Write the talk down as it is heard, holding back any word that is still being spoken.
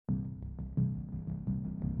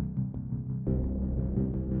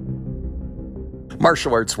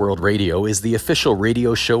Martial Arts World Radio is the official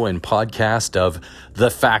radio show and podcast of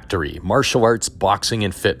The Factory, Martial Arts, Boxing,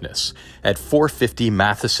 and Fitness at 450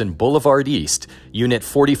 Matheson Boulevard East, Unit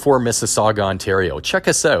 44, Mississauga, Ontario. Check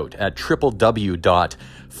us out at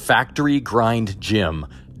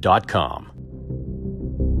www.factorygrindgym.com.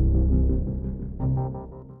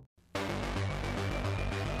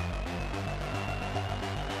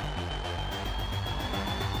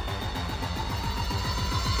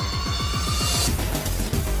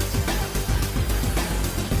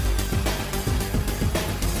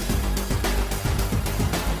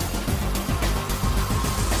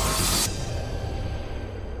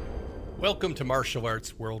 Welcome to Martial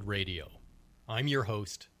Arts World Radio. I'm your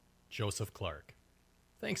host, Joseph Clark.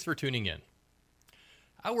 Thanks for tuning in.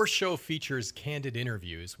 Our show features candid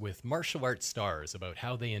interviews with martial arts stars about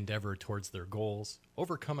how they endeavor towards their goals,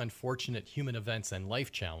 overcome unfortunate human events and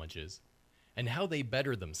life challenges, and how they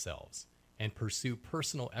better themselves and pursue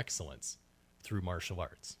personal excellence through martial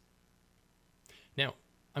arts. Now,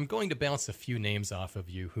 I'm going to bounce a few names off of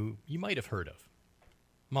you who you might have heard of.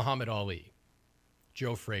 Muhammad Ali,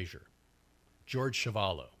 Joe Frazier, George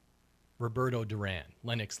Chuvalo, Roberto Duran,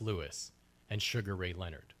 Lennox Lewis, and Sugar Ray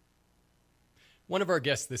Leonard. One of our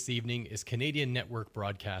guests this evening is Canadian network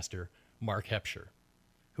broadcaster Mark Hebscher,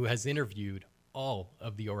 who has interviewed all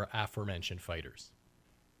of the aforementioned fighters.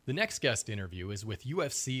 The next guest interview is with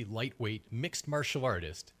UFC lightweight mixed martial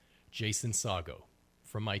artist Jason Saggo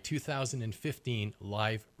from my 2015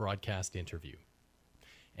 live broadcast interview.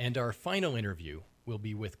 And our final interview will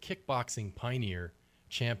be with kickboxing pioneer,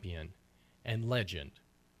 champion, and legend,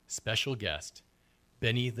 special guest,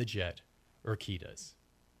 Benny the Jet Urquidez.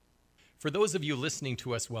 For those of you listening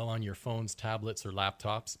to us while on your phones, tablets, or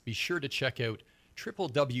laptops, be sure to check out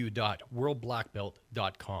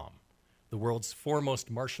www.worldblackbelt.com, the world's foremost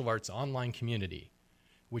martial arts online community,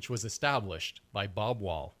 which was established by Bob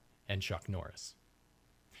Wall and Chuck Norris.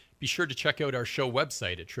 Be sure to check out our show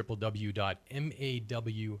website at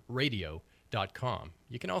www.mawradio.com.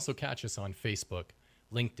 You can also catch us on Facebook,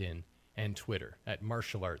 LinkedIn, and Twitter at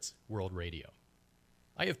Martial Arts World Radio.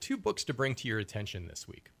 I have two books to bring to your attention this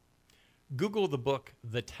week. Google the book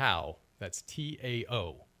The Tao, that's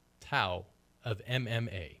T-A-O, Tao of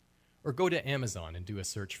MMA, or go to Amazon and do a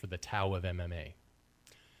search for The Tao of MMA.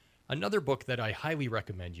 Another book that I highly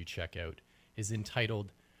recommend you check out is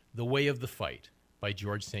entitled The Way of the Fight by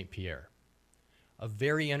George St. Pierre. A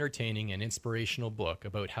very entertaining and inspirational book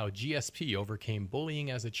about how GSP overcame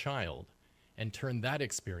bullying as a child and turn that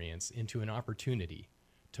experience into an opportunity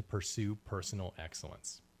to pursue personal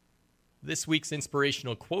excellence. This week's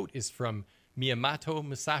inspirational quote is from Miyamoto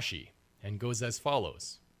Musashi and goes as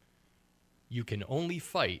follows: "You can only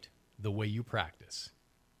fight the way you practice."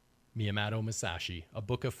 Miyamoto Musashi, A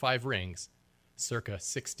Book of Five Rings, circa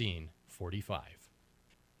 1645.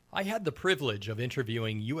 I had the privilege of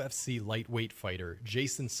interviewing UFC lightweight fighter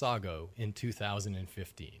Jason Saggo in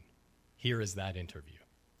 2015. Here is that interview.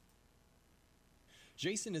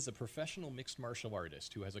 Jason is a professional mixed martial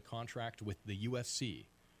artist who has a contract with the UFC,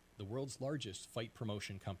 the world's largest fight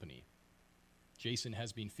promotion company. Jason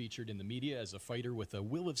has been featured in the media as a fighter with a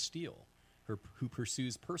will of steel, who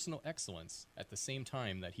pursues personal excellence at the same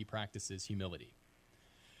time that he practices humility.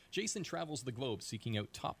 Jason travels the globe seeking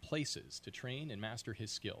out top places to train and master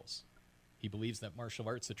his skills. He believes that martial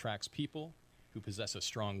arts attracts people who possess a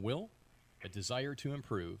strong will, a desire to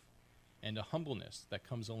improve, and a humbleness that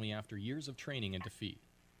comes only after years of training and defeat.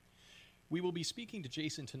 We will be speaking to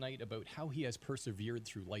Jason tonight about how he has persevered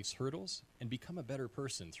through life's hurdles and become a better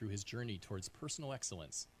person through his journey towards personal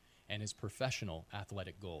excellence and his professional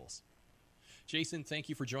athletic goals. Jason, thank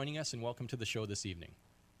you for joining us and welcome to the show this evening.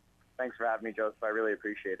 Thanks for having me, Joseph. I really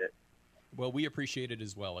appreciate it. Well, we appreciate it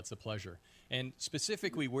as well. It's a pleasure. And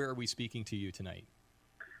specifically, where are we speaking to you tonight?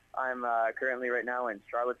 I'm currently right now in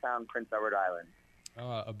Charlottetown, Prince Edward Island.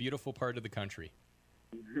 A beautiful part of the country.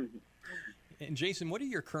 And Jason, what are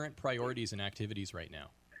your current priorities and activities right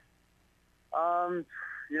now? I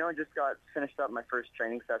just got finished up my first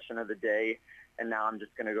training session of the day, and now I'm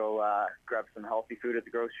just going to go grab some healthy food at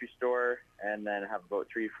the grocery store and then have about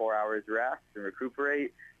 3 to 4 hours rest and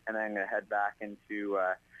recuperate, and then I'm going to head back into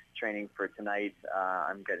training for tonight.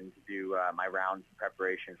 I'm getting to do my rounds in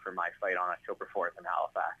preparation for my fight on October 4th in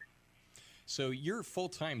Halifax. So your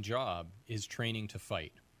full-time job is training to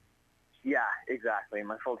fight? Yeah, exactly.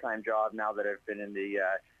 My full-time job, now that I've been in the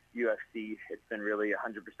UFC, it's been really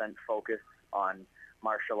 100% focused on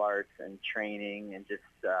martial arts and training and just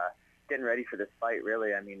getting ready for this fight,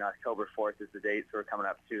 really. I mean, October 4th is the date, so we're coming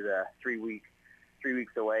up to the 3 weeks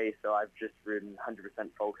away, so I've just been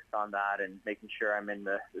 100% focused on that and making sure I'm in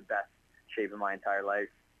the best shape of my entire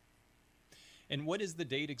life. And what is the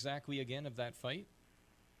date exactly again of that fight?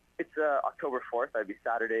 It's October 4th. I'd be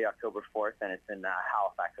Saturday, October 4th, and it's in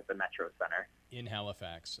Halifax at the Metro Center. In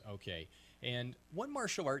Halifax, okay. And what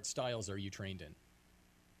martial arts styles are you trained in?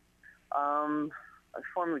 I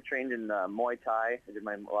formerly trained in Muay Thai. I did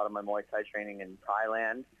a lot of my Muay Thai training in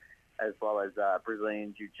Thailand, as well as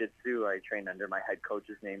Brazilian Jiu-Jitsu. I trained under my head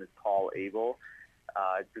coach's name is Paul Abel.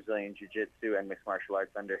 Brazilian Jiu-Jitsu and mixed martial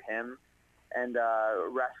arts under him. And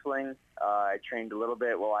wrestling, I trained a little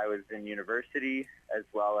bit while I was in university, as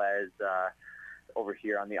well as over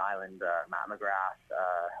here on the island, Matt McGrath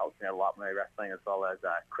helped me a lot with my wrestling, as well as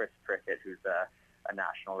Chris Prickett, who's a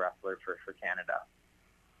national wrestler for Canada.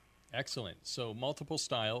 Excellent. So multiple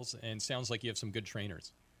styles, and sounds like you have some good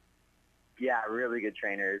trainers. Yeah, really good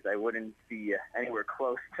trainers. I wouldn't be anywhere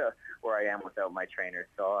close to where I am without my trainers.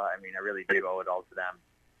 So, I mean, I really do owe it all to them.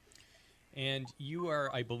 And you are,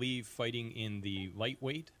 I believe, fighting in the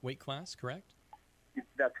lightweight weight class, correct?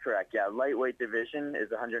 That's correct, yeah. Lightweight division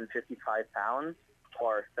is 155 pounds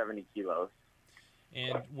or 70 kilos.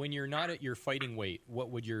 And when you're not at your fighting weight, what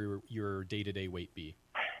would your day-to-day weight be?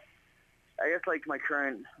 I guess like my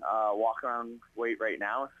current walk-around weight right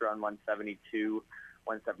now is around 172,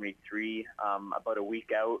 173. About a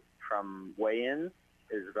week out from weigh-ins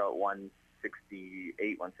is about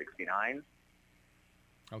 168, 169.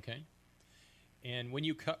 Okay. And when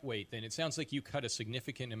you cut weight, then it sounds like you cut a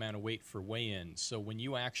significant amount of weight for weigh-ins. So when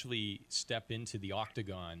you actually step into the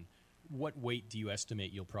octagon, what weight do you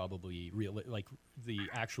estimate you'll probably like the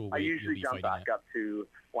actual weight you'll be fighting at? I usually jump back up to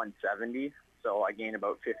 170, so I gain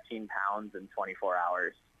about 15 pounds in 24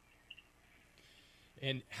 hours.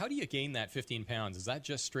 And how do you gain that 15 pounds? Is that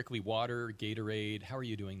just strictly water, Gatorade? How are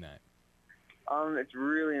you doing that? It's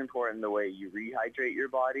really important the way you rehydrate your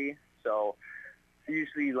body. So I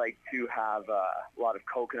usually like to have a lot of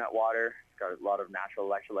coconut water. It's got a lot of natural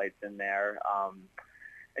electrolytes in there.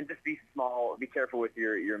 And just be careful with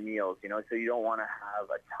your meals, so you don't want to have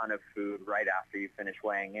a ton of food right after you finish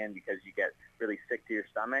weighing in because you get really sick to your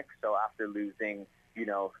stomach. So after losing,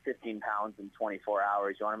 15 pounds in 24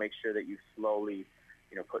 hours, you want to make sure that you slowly,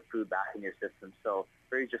 put food back in your system. So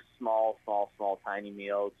very just small, tiny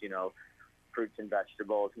meals, fruits and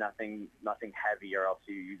vegetables, nothing heavy or else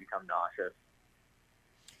you become nauseous.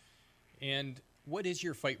 And what is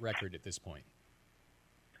your fight record at this point?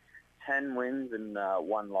 10 wins and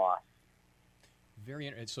 1 loss.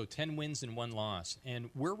 So 10 wins and 1 loss.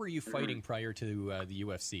 And where were you fighting prior to the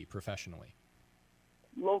UFC professionally?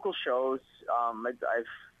 Local shows. I've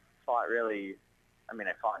fought I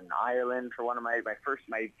fought in Ireland for one of my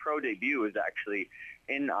pro debut was actually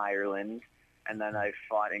in Ireland. And then I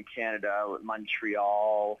fought in Canada,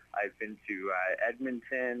 Montreal. I've been to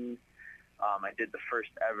Edmonton. I did the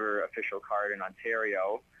first ever official card in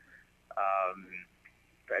Ontario.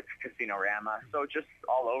 At Casino-Rama. So just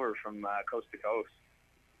all over from coast to coast.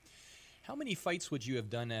 How many fights would you have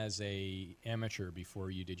done as a amateur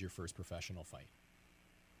before you did your first professional fight?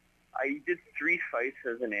 I did 3 fights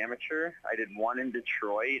as an amateur. I did 1 in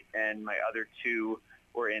Detroit, and my other 2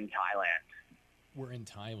 were in Thailand.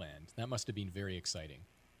 That must have been very exciting.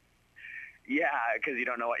 Yeah, because you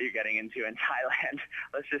don't know what you're getting into in Thailand.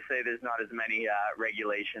 Let's just say there's not as many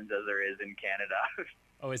regulations as there is in Canada.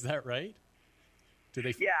 Oh, is that right?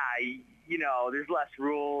 Yeah, there's less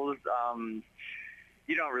rules.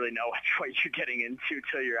 You don't really know what you're getting into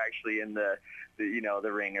till you're actually in the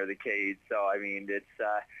ring or the cage. So I mean, it's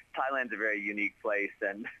Thailand's a very unique place,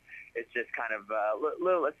 and it's just kind of a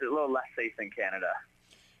little less safe than Canada.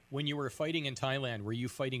 When you were fighting in Thailand, were you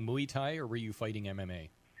fighting Muay Thai or were you fighting MMA?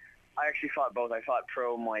 I actually fought both. I fought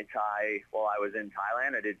pro Muay Thai while I was in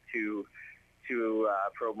Thailand. I did two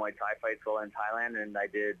pro Muay Thai fights while in Thailand, and I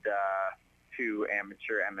did 2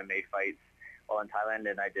 amateur MMA fights while in Thailand,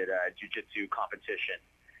 and I did a jiu-jitsu competition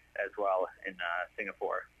as well in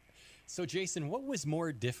Singapore. So, Jason, what was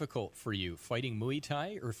more difficult for you, fighting Muay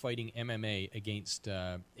Thai or fighting MMA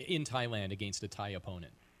in Thailand against a Thai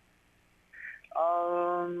opponent?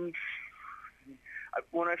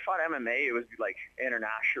 When I fought MMA, it was like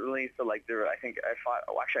internationally. So like I ended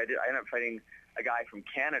up fighting a guy from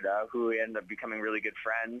Canada who ended up becoming really good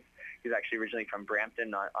friends. He's actually originally from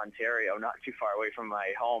Brampton, Ontario, not too far away from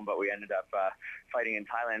my home, but we ended up fighting in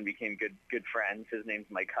Thailand, became good friends. His name's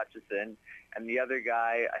Mike Hutchison. And the other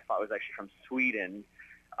guy I fought was actually from Sweden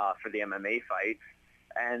for the MMA fight.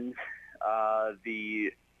 And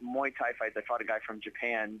the Muay Thai fights, I fought a guy from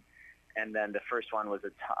Japan, and then the first one was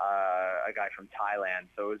a guy from Thailand.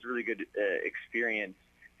 So it was a really good experience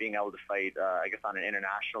being able to fight, I guess, on an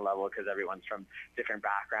international level because everyone's from different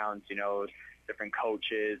backgrounds, different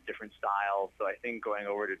coaches, different styles. So I think going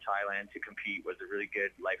over to Thailand to compete was a really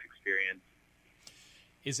good life experience.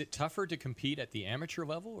 Is it tougher to compete at the amateur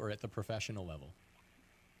level or at the professional level?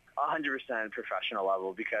 100% professional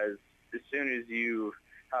level, because as soon as you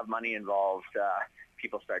have money involved,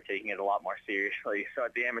 people start taking it a lot more seriously. So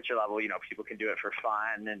at the amateur level, people can do it for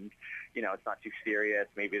fun, and it's not too serious.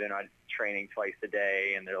 Maybe they're not training twice a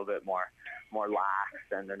day, and they're a little bit more lax,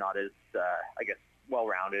 and they're not as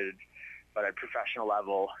well-rounded. But at professional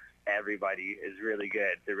level, everybody is really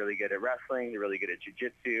good. They're really good at wrestling. They're really good at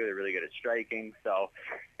jiu-jitsu. They're really good at striking. So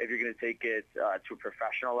if you're going to take it to a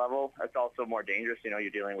professional level, it's also more dangerous. You're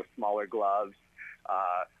dealing with smaller gloves,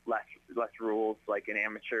 less rules. Like in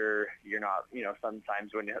amateur, you're not,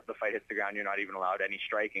 sometimes when the fight hits the ground, you're not even allowed any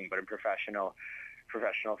striking. But in professional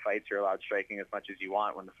fights, you're allowed striking as much as you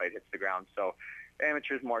want when the fight hits the ground. So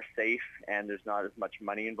amateur is more safe, and there's not as much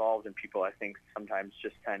money involved, and people, I think, sometimes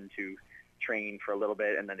just tend to train for a little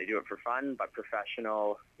bit and then they do it for fun. But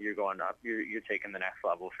professional, you're going up, you're taking the next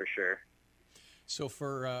level for sure. So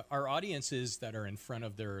for our audiences that are in front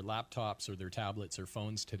of their laptops or their tablets or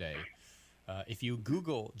phones today, if you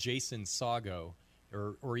Google Jason Saggo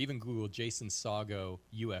or even Google Jason Saggo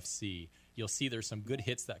UFC, you'll see there's some good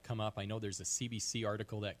hits that come up. I know there's a CBC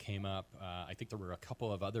article that came up. I think there were a couple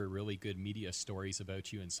of other really good media stories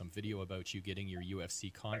about you and some video about you getting your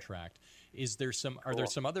UFC contract. Are there some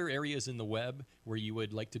other areas in the web where you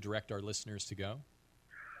would like to direct our listeners to go?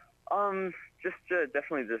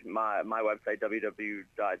 Definitely my website,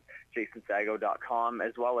 www.jasonsaggo.com,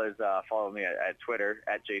 as well as follow me at Twitter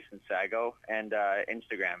at Jason Saggo, and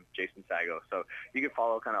Instagram Jason Saggo. So you can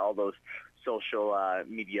follow kind of all those social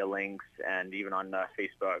media links, and even on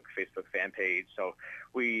Facebook fan page. So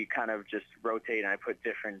we kind of just rotate, and I put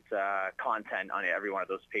different content on every one of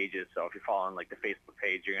those pages. So if you're following like the Facebook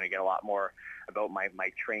page, you're going to get a lot more about my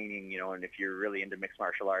training, and if you're really into mixed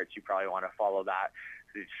martial arts, you probably want to follow that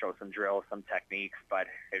to show some drills, some techniques. But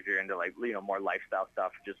if you're into more lifestyle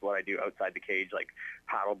stuff, just what I do outside the cage, like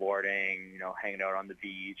paddle boarding, hanging out on the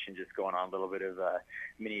beach and just going on a little bit of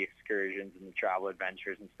mini excursions and travel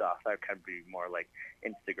adventures and stuff, that could be more like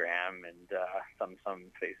Instagram and some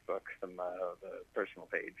Facebook, some the personal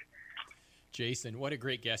page. Jason, what a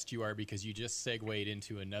great guest you are, because you just segued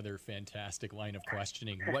into another fantastic line of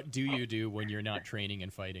questioning. What do you do when you're not training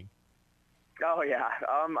and fighting? Oh, yeah.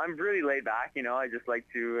 I'm really laid back. I just like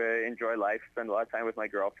to enjoy life, spend a lot of time with my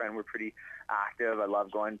girlfriend. We're pretty active. I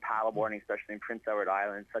love going paddleboarding, especially in Prince Edward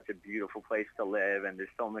Island. It's such a beautiful place to live, and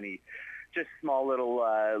there's so many just small little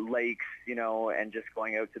lakes, and just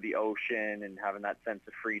going out to the ocean and having that sense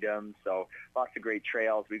of freedom. So lots of great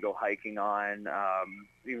trails we go hiking on,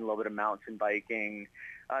 even a little bit of mountain biking,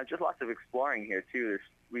 just lots of exploring here, too.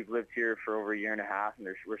 We've lived here for over a year and a half, and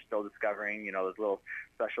we're still discovering, those little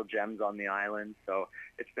special gems on the island. So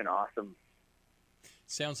it's been awesome.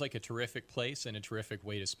 Sounds like a terrific place and a terrific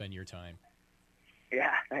way to spend your time.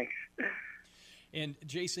 Yeah, thanks. And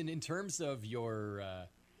Jason, in terms of your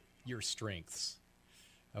strengths,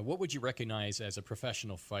 what would you recognize as a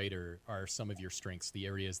professional fighter are some of your strengths, the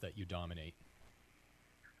areas that you dominate?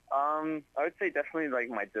 I would say definitely like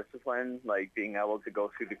my discipline, like being able to go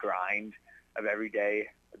through the grind of every day,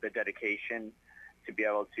 the dedication to be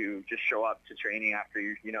able to just show up to training after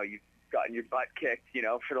you've gotten your butt kicked,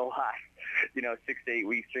 for the last, 6 to 8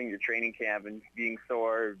 weeks during your training camp, and being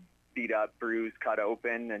sore, beat up, bruised, cut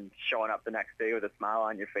open, and showing up the next day with a smile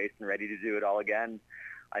on your face and ready to do it all again.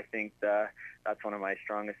 I think that's one of my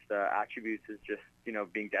strongest attributes, is just,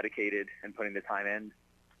 being dedicated and putting the time in.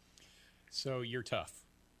 So you're tough.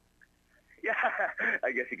 Yeah,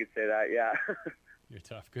 I guess you could say that, yeah. You're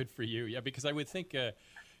tough. Good for you. Yeah, because I would think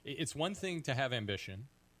it's one thing to have ambition.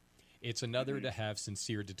 It's another to have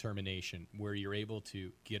sincere determination, where you're able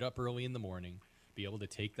to get up early in the morning, be able to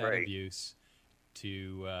take that abuse,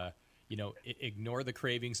 to ignore the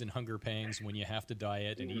cravings and hunger pangs when you have to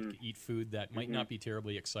diet and eat food that might not be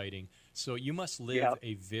terribly exciting. So you must live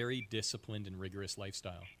a very disciplined and rigorous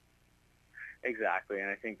lifestyle. Exactly, and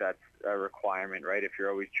I think that's a requirement, right? If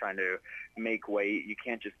you're always trying to make weight, you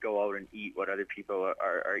can't just go out and eat what other people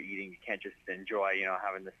are eating. You can't just enjoy,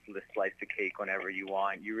 having this slice of cake whenever you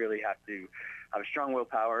want. You really have to have a strong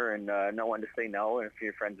willpower and know when to say no. And if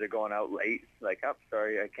your friends are going out late, like, oh,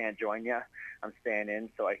 sorry, I can't join you. I'm staying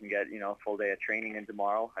in so I can get, a full day of training in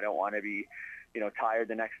tomorrow. I don't want to be tired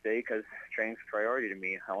the next day, because training's a priority to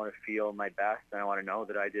me. I want to feel my best, and I want to know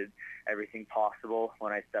that I did everything possible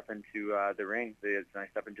when I step into the ring, when I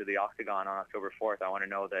step into the octagon on October 4th. I want to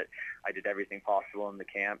know that I did everything possible in the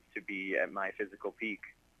camp to be at my physical peak.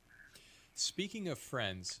 Speaking of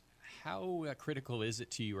friends, how critical is it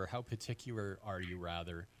to you, or how particular are you,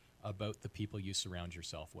 rather, about the people you surround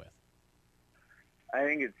yourself with? I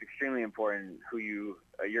think it's extremely important who you,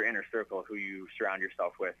 your inner circle, who you surround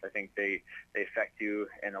yourself with. I think they affect you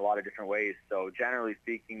in a lot of different ways. So generally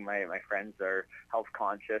speaking, my friends are health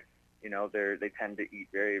conscious. You know, they tend to eat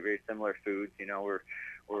very, very similar foods. You know,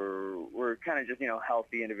 we're kind of just, you know,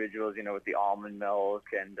 healthy individuals, you know, with the almond milk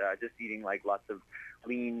and just eating like lots of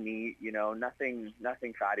lean meat, you know, nothing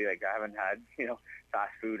fatty. Like I haven't had, you know,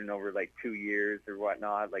 fast food in over like 2 years or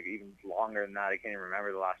whatnot, like even longer than that. I can't even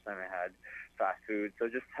remember the last time I had fast food. So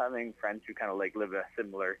just having friends who kind of like live a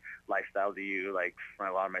similar lifestyle to you, like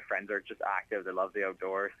a lot of my friends are just active. They love the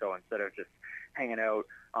outdoors. So instead of just hanging out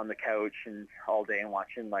on the couch and all day and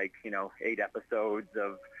watching like, you know, 8 episodes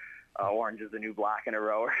of Orange is the New Black in a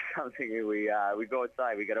row or something, we go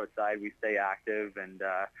outside, we get outside, we stay active, and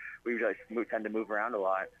we just tend to move around a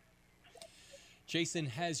lot. Jason,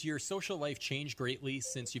 has your social life changed greatly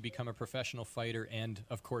since you become a professional fighter and,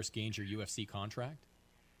 of course, gained your UFC contract?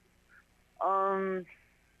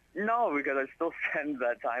 No, because I still spend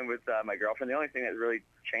that time with my girlfriend. The only thing that really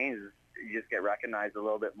changed is you just get recognized a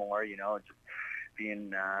little bit more, you know, just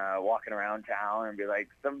being walking around town and be like,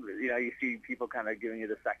 you know, you see people kind of giving you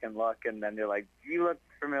the second look, and then they're like, you look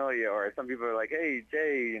familiar, or some people are like, hey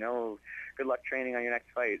Jay, you know, good luck training on your next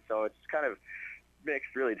fight. So it's kind of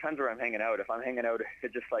mixed, really. It depends where I'm hanging out. If I'm hanging out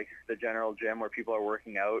at just like the general gym where people are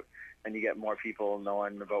working out, then you get more people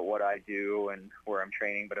knowing about what I do and where I'm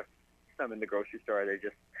training. But if I'm in the grocery store, they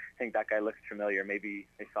just think that guy looks familiar. Maybe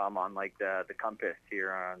they saw him on like the Compass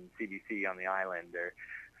here on CBC on the island or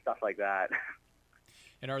stuff like that.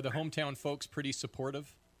 And are the hometown folks pretty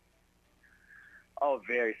supportive? Oh,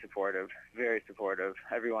 very supportive, very supportive.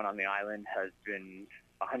 Everyone on the island has been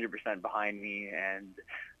 100% behind me, and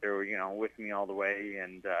they're, you know, with me all the way,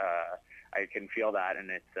 and I can feel that,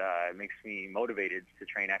 and it makes me motivated to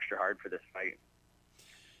train extra hard for this fight.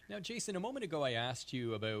 Now, Jason, a moment ago I asked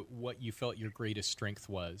you about what you felt your greatest strength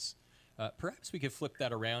was. Perhaps we could flip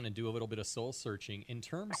that around and do a little bit of soul searching in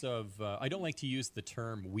terms of, I don't like to use the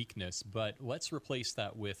term weakness, but let's replace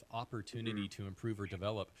that with opportunity to improve or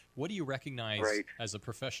develop. What do you recognize as a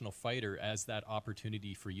professional fighter as that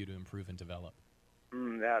opportunity for you to improve and develop?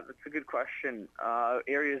 Yeah, that's a good question.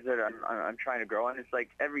 Areas that I'm trying to grow on, it's like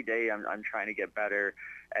every day I'm trying to get better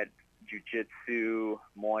at jiu-jitsu,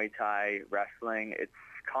 Muay Thai, wrestling. It's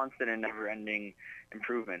constant and never-ending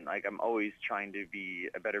improvement. Like I'm always trying to be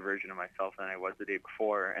a better version of myself than I was the day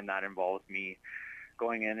before, and that involves me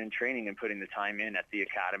going in and training and putting the time in at the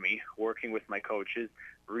academy, working with my coaches,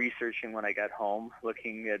 researching when I get home,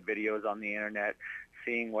 looking at videos on the internet,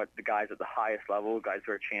 seeing what the guys at the highest level, guys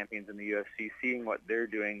who are champions in the UFC, seeing what they're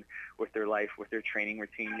doing with their life, with their training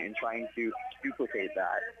routine, and trying to duplicate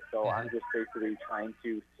that. So I'm just basically trying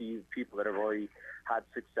to see people that have already had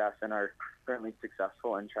success and are currently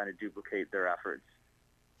successful and trying to duplicate their efforts.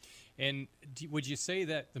 And would you say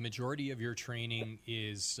that the majority of your training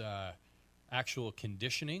is actual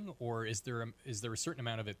conditioning, or is there a certain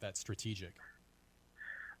amount of it that's strategic?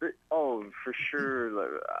 Oh, for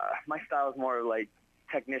sure. My style is more like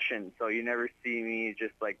technician, so you never see me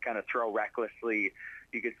just like kind of throw recklessly.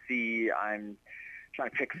 You could see I'm trying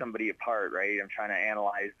to pick somebody apart, right? I'm trying to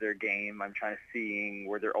analyze their game. I'm trying to see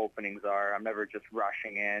where their openings are. I'm never just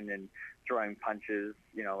rushing in and throwing punches,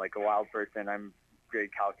 you know, like a wild person. I'm very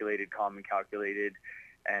calculated, calm and calculated,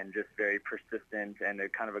 and just very persistent and a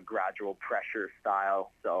kind of a gradual pressure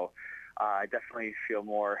style. So I definitely feel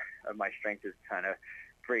more of my strength is kind of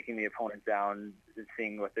breaking the opponent down,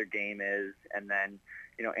 seeing what their game is, and then,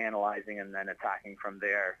 you know, analyzing and then attacking from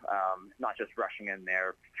there. Not just rushing in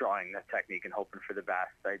there, drawing the technique and hoping for the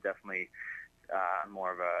best. I definitely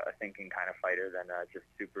more of a thinking kind of fighter than just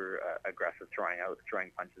super aggressive throwing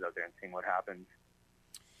punches out there and seeing what happens.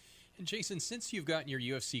 And Jason, since you've gotten your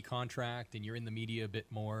UFC contract and you're in the media a bit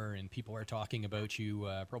more and people are talking about you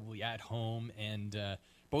probably at home and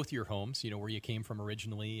both your homes, you know, where you came from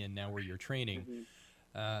originally and now where you're training,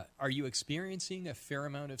 are you experiencing a fair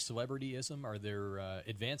amount of celebrityism? Are there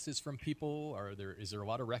advances from people? Is there a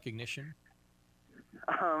lot of recognition?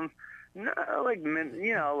 No, like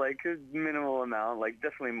you know, like a minimal amount. Like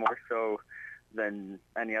definitely more so than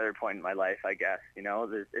any other point in my life, I guess. You know,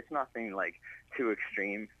 it's nothing like too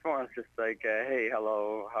extreme. It's more just like, hey,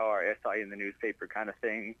 hello, how are you? I saw you in the newspaper kind of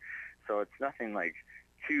thing. So it's nothing like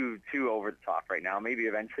too over the top right now. Maybe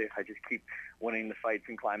eventually if I just keep winning the fights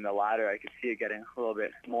and climb the ladder, I could see it getting a little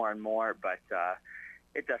bit more and more. But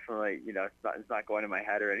it definitely, you know, it's not going in my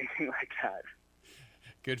head or anything like that.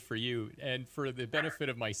 Good for you. And for the benefit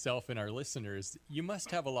of myself and our listeners, you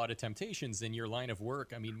must have a lot of temptations in your line of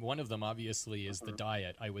work. I mean, one of them obviously is the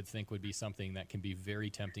diet. I would think would be something that can be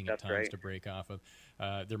very tempting at times to break off of.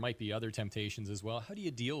 There might be other temptations as well. How do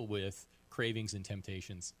you deal with cravings and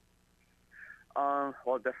temptations?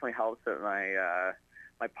 Well, it definitely helps that my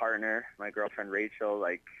partner, my girlfriend Rachel,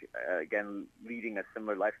 again, leading a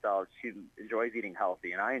similar lifestyle. She enjoys eating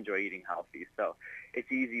healthy, and I enjoy eating healthy. So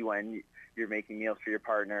it's easy when you're making meals for your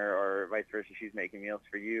partner, or vice versa, she's making meals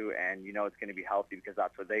for you, and you know it's going to be healthy because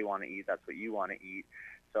that's what they want to eat, that's what you want to eat.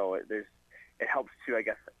 So it helps to, I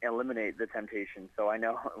guess, eliminate the temptation. So I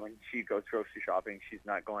know when she goes grocery shopping, she's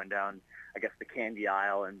not going down, I guess, the candy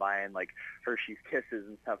aisle and buying like Hershey's Kisses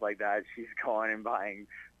and stuff like that. She's going and buying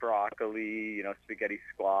broccoli, spaghetti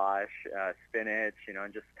squash, spinach,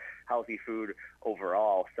 and just healthy food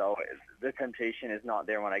overall. So the temptation is not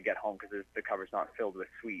there when I get home because the cupboard's not filled with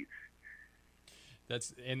sweets.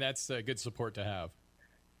 That's a good support to have.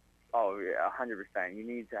 Oh, yeah, 100%. You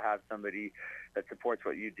need to have somebody that supports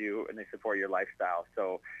what you do and they support your lifestyle.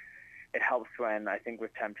 So it helps when, I think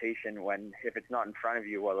with temptation, if it's not in front of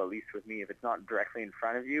you, well, at least with me, if it's not directly in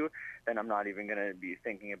front of you, then I'm not even going to be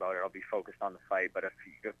thinking about it. I'll be focused on the fight. But if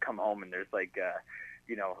you come home and there's I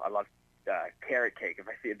love carrot cake. If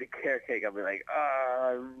I see a big carrot cake, I'll be like,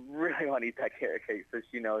 I really want to eat that carrot cake. So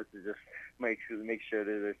she knows to just make sure that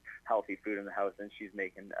there's healthy food in the house, and she's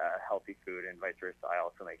making healthy food, and vice versa. I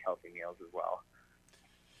also make healthy meals as well.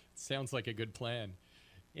 Sounds like a good plan.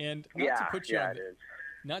 And it is.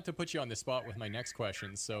 Not to put you on the spot with my next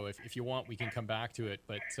question, so if you want, we can come back to it.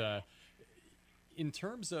 But in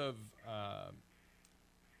terms of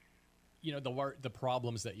the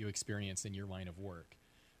problems that you experience in your line of work,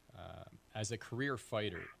 as a career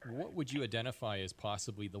fighter, what would you identify as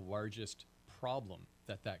possibly the largest problem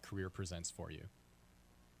that career presents for you?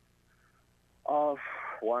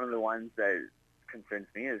 One of the ones that concerns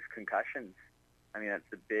me is concussions. I mean, that's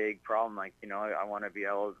a big problem. I want to be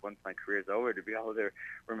able, once my career's over, to be able to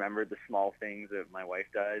remember the small things that my wife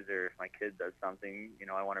does, or if my kid does something,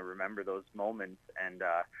 I want to remember those moments. And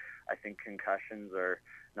I think concussions are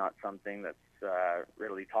not something that's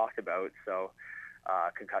really talked about. So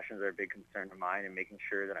concussions are a big concern of mine, and making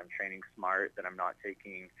sure that I'm training smart, that I'm not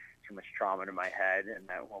taking too much trauma to my head, and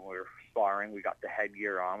that when we're sparring, we got the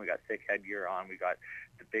headgear on, we got thick headgear on, we got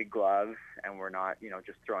the big gloves, and we're not,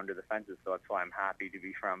 just thrown to the fences. So that's why I'm happy to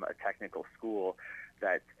be from a technical school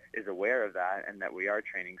that is aware of that, and that we are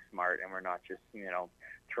training smart, and we're not just,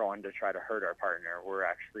 throwing to try to hurt our partner. We're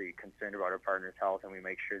actually concerned about our partner's health, and we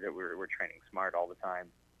make sure that we're training smart all the time.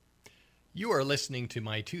 You are listening to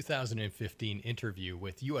my 2015 interview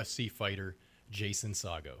with UFC fighter Jason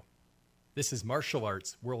Saggo. This is Martial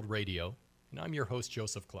Arts World Radio, and I'm your host,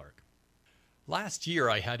 Joseph Clark. Last year,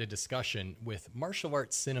 I had a discussion with martial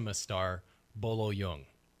arts cinema star Bolo Yeung.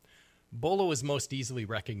 Bolo is most easily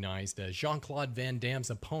recognized as Jean-Claude Van Damme's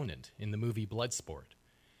opponent in the movie Bloodsport,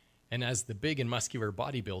 and as the big and muscular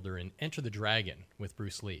bodybuilder in Enter the Dragon with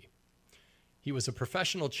Bruce Lee. He was a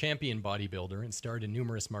professional champion bodybuilder and starred in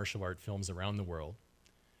numerous martial art films around the world.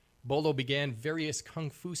 Bolo began various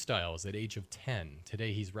kung fu styles at age of 10.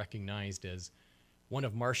 Today he's recognized as one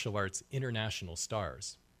of martial arts' international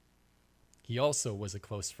stars. He also was a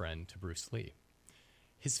close friend to Bruce Lee.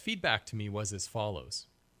 His feedback to me was as follows.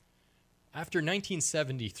 After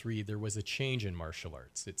 1973, there was a change in martial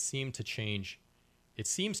arts. It seems to change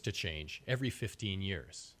every 15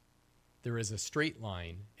 years. There is a straight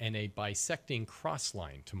line and a bisecting cross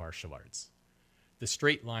line to martial arts. The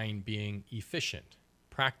straight line being efficient,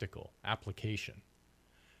 practical application.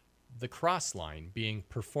 The cross line being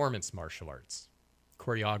performance martial arts,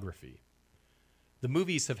 choreography. The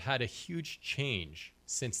movies have had a huge change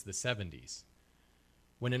since the 70s.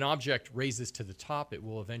 When an object raises to the top, it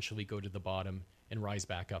will eventually go to the bottom and rise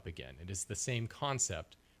back up again. It is the same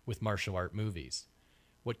concept with martial art movies.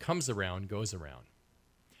 What comes around goes around.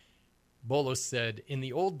 Bolo said, in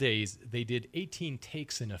the old days, they did 18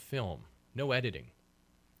 takes in a film, no editing,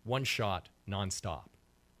 one shot, nonstop.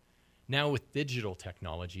 Now with digital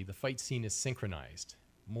technology, the fight scene is synchronized,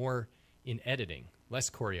 more in editing,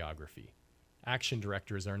 less choreography. Action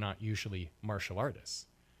directors are not usually martial artists.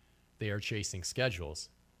 They are chasing schedules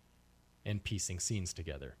and piecing scenes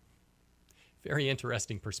together. Very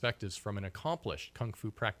interesting perspectives from an accomplished kung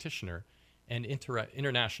fu practitioner and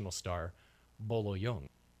international star, Bolo Yeung.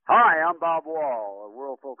 Hi, I'm Bob Wall, a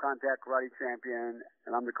world full contact karate champion,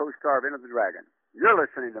 and I'm the co-star of Enter the Dragon. You're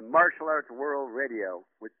listening to Martial Arts World Radio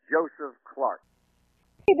with Joseph Clark.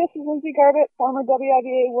 Hey, this is Lindsay Garbett, former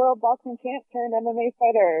WIBA World Boxing Champ turned MMA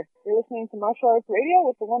fighter. You're listening to Martial Arts Radio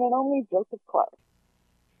with the one and only Joseph Clark.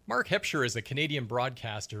 Mark Hebscher is a Canadian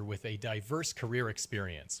broadcaster with a diverse career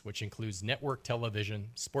experience, which includes network television,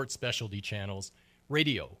 sports specialty channels,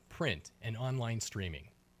 radio, print, and online streaming.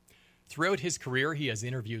 Throughout his career, he has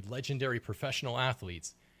interviewed legendary professional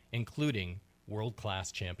athletes, including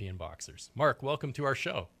world-class champion boxers. Mark, welcome to our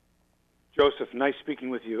show. Joseph, nice speaking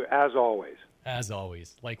with you, as always. As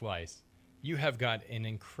always, likewise. You have got an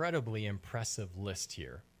incredibly impressive list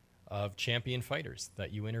here of champion fighters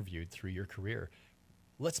that you interviewed through your career.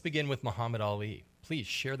 Let's begin with Muhammad Ali. Please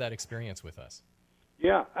share that experience with us.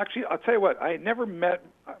 Yeah, actually, I'll tell you what, I had never met,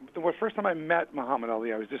 the first time I met Muhammad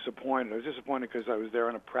Ali, I was disappointed. I was disappointed because I was there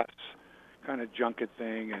on a press kind of junket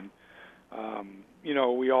thing, and,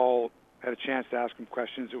 we all had a chance to ask him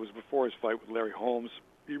questions. It was before his fight with Larry Holmes.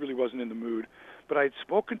 He really wasn't in the mood. But I had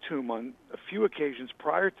spoken to him on a few occasions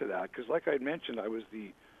prior to that because, like I had mentioned, I was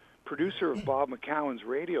the producer of Bob McCowan's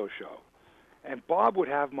radio show. And Bob would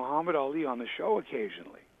have Muhammad Ali on the show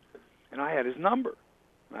occasionally. And I had his number.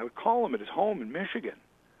 And I would call him at his home in Michigan.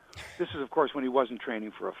 This is, of course, when he wasn't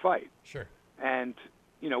training for a fight. Sure. And,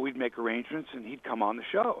 we'd make arrangements, and he'd come on the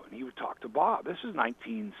show, and he would talk to Bob. This is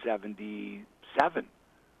 1977.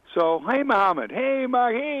 So, hey, Muhammad, hey,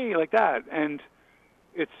 Mark, hey, like that. And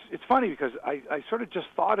it's funny because I sort of just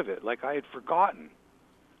thought of it, like I had forgotten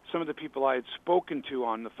some of the people I had spoken to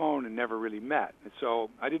on the phone and never really met. And so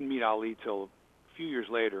I didn't meet Ali till a few years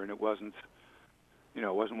later, and it wasn't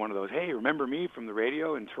one of those, hey, remember me from the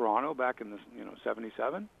radio in Toronto back in the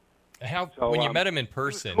 77? When you met him in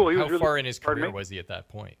person, cool. how far in his career was he at that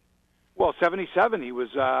point? Well, 77, he was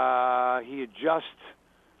he had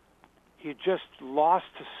just lost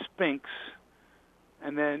to Spinks.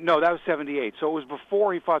 And then, no, that was 78. So it was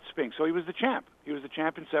before he fought Spinks. So he was the champ. He was the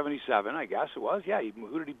champ in 77, I guess it was. Yeah,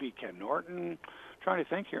 who did he beat? Ken Norton? I'm trying to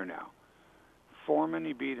think here now. Foreman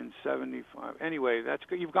he beat in 75. Anyway, that's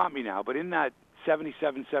good. You've got me now. But in that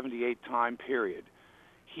 77, 78 time period,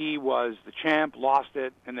 he was the champ, lost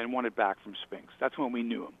it, and then won it back from Spinks. That's when we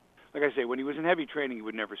knew him. Like I say, when he was in heavy training, he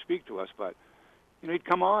would never speak to us. But, he'd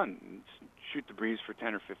come on and shoot the breeze for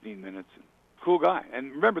 10 or 15 minutes. Cool guy.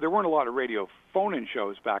 And remember, there weren't a lot of radio phone-in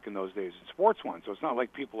shows back in those days, sports ones, so it's not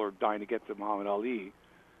like people are dying to get to Muhammad Ali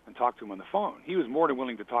and talk to him on the phone. He was more than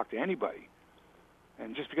willing to talk to anybody.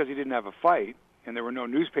 And just because he didn't have a fight and there were no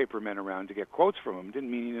newspaper men around to get quotes from him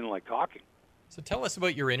didn't mean he didn't like talking. So tell us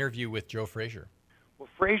about your interview with Joe Frazier. Well,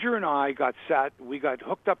 Frazier and I we got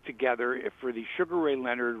hooked up together for the Sugar Ray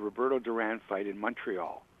Leonard-Roberto Duran fight in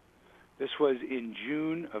Montreal. This was in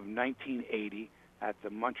June of 1980. At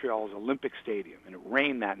the Montreal's Olympic Stadium, and it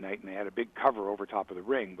rained that night, and they had a big cover over top of the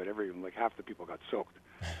ring, but half the people got soaked.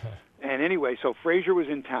 And anyway, so Frazier was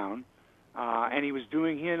in town, and he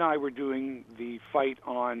and I were doing the fight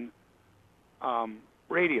on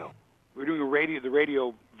radio. We were doing the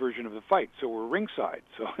radio version of the fight, so we're ringside.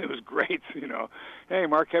 So it was great, Hey,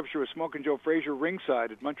 Mark Hebscher was smoking Joe Frazier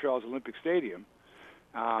ringside at Montreal's Olympic Stadium.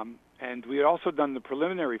 And we had also done the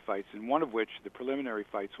preliminary fights, and one of which, the preliminary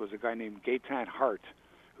fights, was a guy named Gaetan Hart,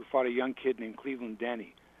 who fought a young kid named Cleveland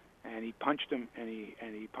Denny. And he punched him, and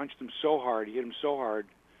he punched him so hard, he hit him so hard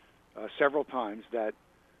several times that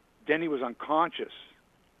Denny was unconscious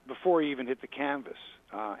before he even hit the canvas.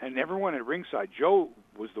 And everyone at ringside, Joe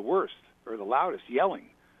was the worst, or the loudest, yelling,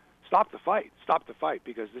 stop the fight,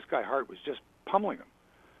 because this guy Hart was just pummeling him.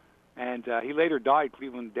 And he later died,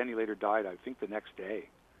 Cleveland Denny later died, I think the next day.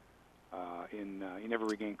 He never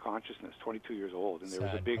regained consciousness, 22 years old, and there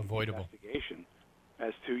was a big investigation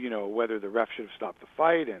as to whether the ref should have stopped the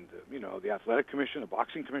fight, and the athletic commission, the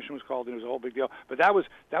boxing commission was called, and it was a whole big deal. But that was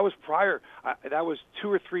prior. That was 2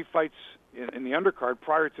 or 3 fights in the undercard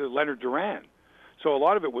prior to Leonard Duran, so a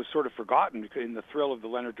lot of it was sort of forgotten in the thrill of the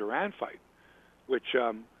Leonard Duran fight, which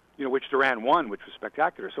Duran won, which was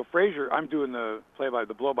spectacular. So Frazier, I'm doing the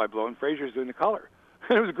blow-by-blow, and Frazier's doing the color.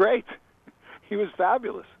 It was great. He was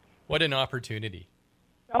fabulous. What an opportunity.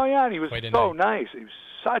 Oh, yeah, and he was so nice. He was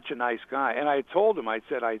such a nice guy. And I had told him, I'd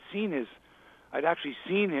actually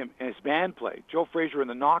seen him and his band play, Joe Frazier and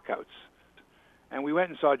the Knockouts. And we went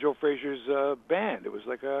and saw Joe Frazier's band. It was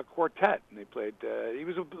like a quartet, and they played, he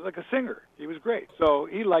was like a singer. He was great. So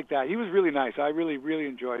he liked that. He was really nice. I really, really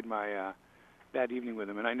enjoyed my that evening with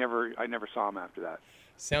him, and I never saw him after that.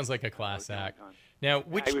 Sounds like a class act. Now,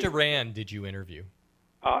 which Duran did you interview?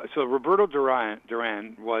 So Roberto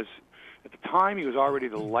Duran was, at the time, he was already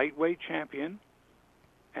the lightweight champion,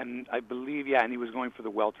 and I believe, and he was going for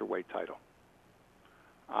the welterweight title.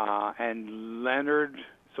 And Leonard,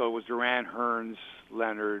 so it was Duran, Hearns,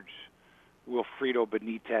 Leonard, Wilfredo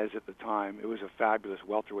Benitez at the time. It was a fabulous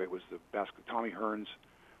welterweight, was the best. Tommy Hearns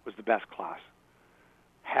was the best class.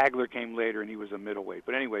 Hagler came later, and he was a middleweight.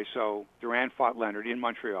 But anyway, so Duran fought Leonard in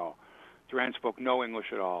Montreal. Duran spoke no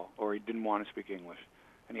English at all, or he didn't want to speak English.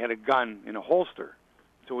 And he had a gun in a holster.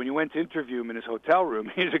 So when you went to interview him in his hotel room,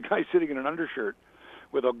 he's a guy sitting in an undershirt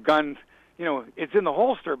with a gun, it's in the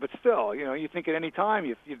holster, but still, you think at any time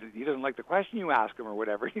if he doesn't like the question you ask him or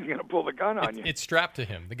whatever, he's going to pull the gun on you. It's strapped to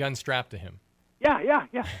him. The gun's strapped to him. Yeah,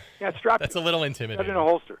 it's strapped. That's a little intimidating. It's in a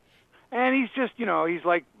holster. And he's just, he's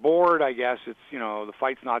like bored, I guess. It's, the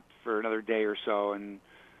fight's not for another day or so, and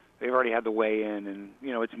they've already had the weigh-in, and,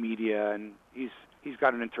 it's media, and he's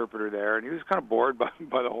got an interpreter there, and he was kind of bored by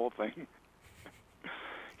the whole thing.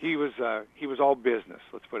 He was all business,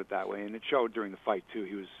 let's put it that way, and it showed during the fight, too.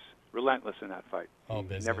 He was relentless in that fight. All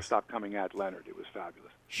business. He never stopped coming at Leonard. It was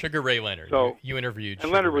fabulous. Sugar Ray Leonard. So, you interviewed and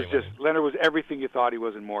Sugar Leonard Ray was Leonard was everything you thought he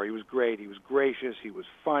was and more. He was great. He was gracious. He was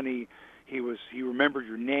funny. He remembered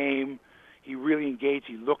your name. He really engaged.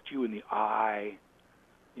 He looked you in the eye.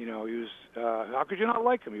 He was. How could you not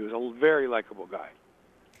like him? He was a very likable guy.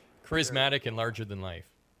 Charismatic and larger than life.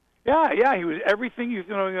 Yeah. He was everything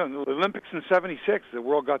the Olympics in '76. The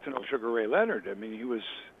world got to know Sugar Ray Leonard. I mean, he was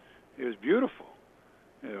beautiful.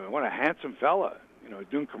 What a handsome fella.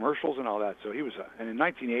 Doing commercials and all that. So he was, and in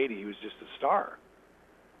 1980, he was just a star,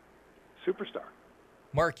 superstar.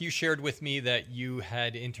 Mark, you shared with me that you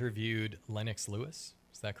had interviewed Lennox Lewis.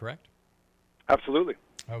 Is that correct? Absolutely.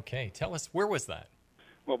 Okay, tell us, where was that?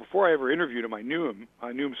 Well, before I ever interviewed him, I knew him.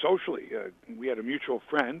 I knew him socially. We had a mutual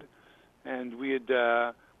friend, and we had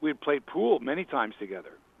played pool many times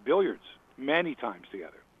together, billiards many times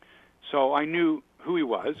together. So I knew who he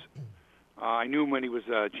was. I knew him when he was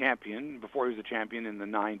a champion, before he was a champion in the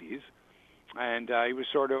 90s. And he was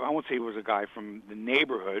sort of, I won't say he was a guy from the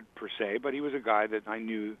neighborhood per se, but he was a guy that I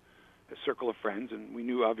knew, a circle of friends, and we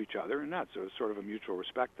knew of each other, and that's sort of a mutual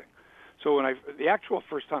respect thing. So the actual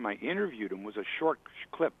first time I interviewed him was a short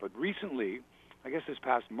clip, but recently, I guess this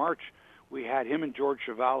past March, we had him and George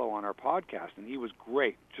Chavallo on our podcast, and he was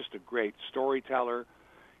great, just a great storyteller.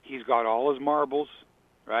 He's got all his marbles,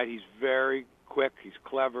 right? He's very quick, he's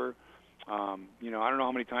clever. I don't know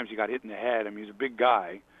how many times he got hit in the head. I mean, he's a big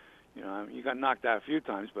guy. He got knocked out a few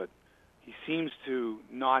times, but he seems to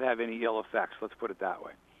not have any ill effects, let's put it that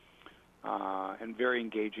way. And very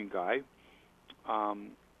engaging guy.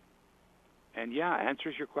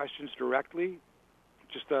 Answers your questions directly.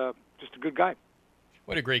 Just a good guy.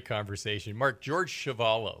 What a great conversation. Mark, George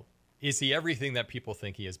Chavallo, is he everything that people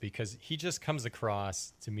think he is? Because he just comes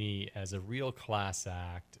across to me as a real class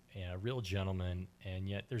act and a real gentleman, and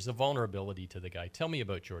yet there's a vulnerability to the guy. Tell me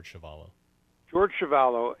about George Chavallo. George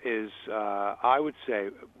Chavallo is, I would say,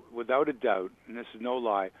 without a doubt, and this is no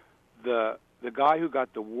lie, the guy who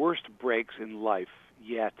got the worst breaks in life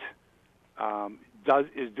yet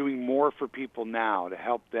is doing more for people now to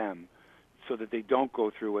help them so that they don't go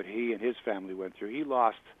through what he and his family went through. He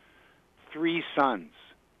lost 3 sons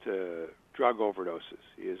to drug overdoses.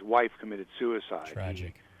 His wife committed suicide.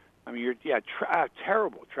 Tragic.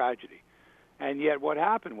 Terrible tragedy. And yet what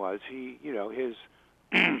happened was his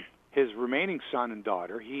remaining son and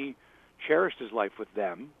daughter, he cherished his life with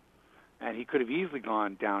them, and he could have easily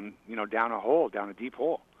gone down a deep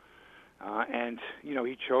hole. And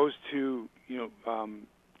he chose to,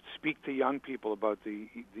 speak to young people about the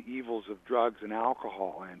evils of drugs and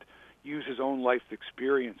alcohol and use his own life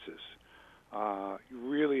experiences.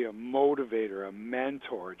 Really a motivator, a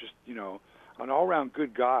mentor, just, an all-around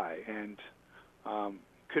good guy, and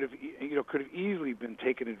could have easily been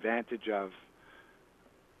taken advantage of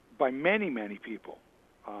by many, many people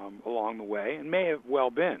along the way, and may have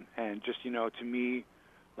well been. And just, to me,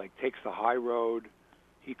 takes the high road.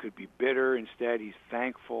 He could be bitter. Instead, he's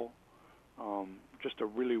thankful. Just a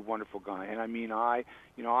really wonderful guy. And I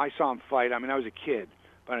saw him fight. I was a kid,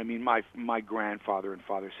 but my grandfather and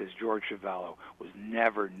father says George Chavallo was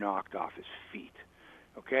never knocked off his feet.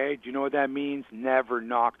 Okay? Do you know what that means? Never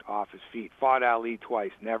knocked off his feet. Fought Ali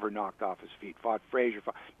twice, never knocked off his feet. Fought Frazier,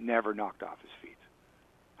 never knocked off his feet.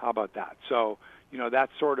 How about that? So,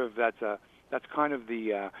 that's kind of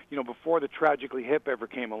the, before the Tragically Hip ever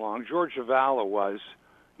came along, George Chavallo was,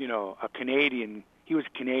 a Canadian. He was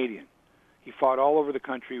Canadian. He fought all over the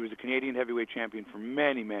country. He was a Canadian heavyweight champion for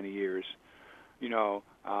many, many years,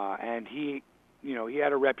 and he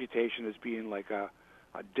had a reputation as being like a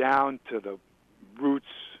down to the roots,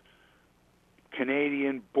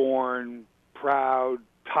 Canadian-born, proud,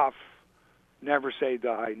 tough, never say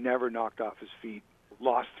die, never knocked off his feet,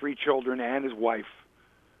 lost 3 children and his wife,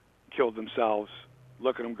 killed themselves.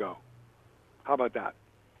 Look at him go. How about that?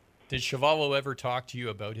 Did Chavallo ever talk to you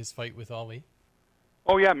about his fight with Ali?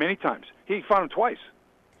 Oh, yeah, many times. He fought him twice.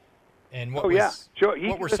 And what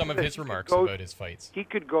were some of his remarks about his fights? He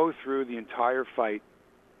could go through the entire fight,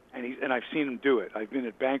 and I've seen him do it. I've been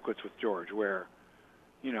at banquets with George where,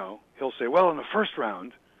 he'll say, well, in the first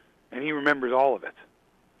round, and he remembers all of it,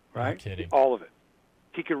 right? No kidding. All of it.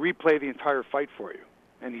 He could replay the entire fight for you.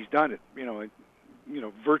 and he's done it.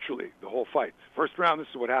 Virtually the whole fight. First round, this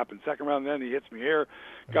is what happened. Second round, then he hits me here,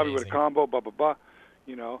 got me with a combo, blah blah blah.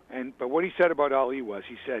 But what he said about Ali was,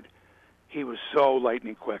 he said he was so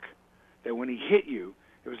lightning quick that when he hit you,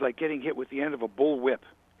 it was like getting hit with the end of a bull whip.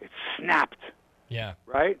 It snapped. Yeah.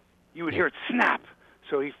 Right? You would hear it snap.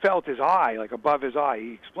 So he felt his eye, like above his eye.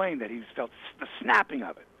 He explained that he felt the snapping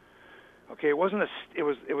of it. Okay, it wasn't it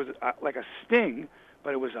was like a sting,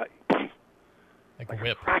 but it was like a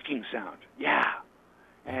whip, cracking sound. Yeah.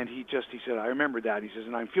 And he said, I remember that. He says,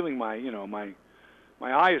 and I'm feeling my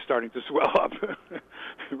eye is starting to swell up,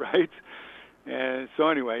 right? And so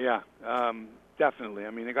anyway, yeah, definitely.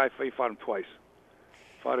 I mean, the guy, he fought him twice.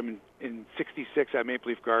 Fought him in '66 at Maple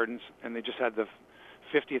Leaf Gardens, and they just had the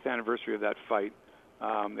 50th anniversary of that fight.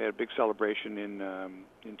 They had a big celebration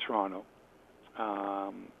in Toronto.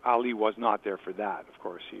 Ali was not there for that, of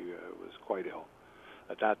course. He was quite ill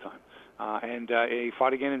at that time. And he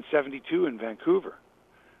fought again in '72 in Vancouver.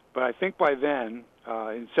 But I think by then,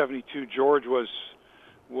 in '72, George was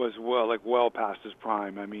well past his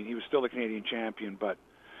prime. I mean, he was still the Canadian champion,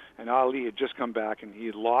 and Ali had just come back, and he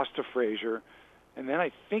had lost to Frazier. And then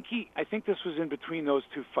I think this was in between those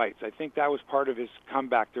two fights. I think that was part of his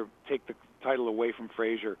comeback to take the title away from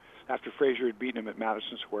Frazier after Frazier had beaten him at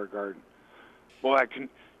Madison Square Garden. Boy,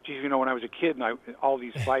 when I was a kid and all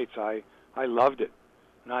these fights, I loved it.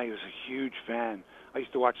 And I was a huge fan. I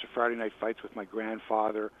used to watch the Friday night fights with my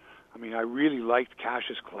grandfather. I mean, I really liked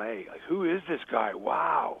Cassius Clay. Like, who is this guy?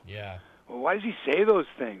 Wow. Yeah. Well, why does he say those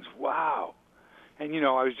things? Wow. And,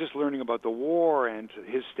 I was just learning about the war and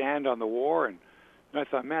his stand on the war, and I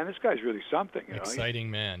thought, man, this guy's really something. Exciting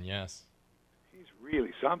man, yes. He's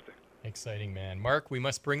really something. Exciting man. Mark, we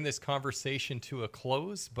must bring this conversation to a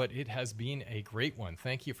close, but it has been a great one.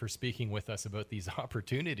 Thank you for speaking with us about these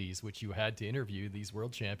opportunities which you had to interview these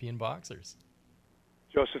world champion boxers.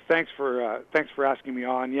 Joseph, thanks for asking me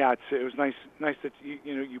on. Yeah, it was nice that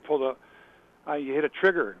you pulled you hit a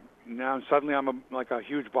trigger. Now suddenly I'm like a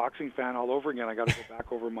huge boxing fan all over again. I got to go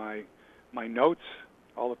back over my notes,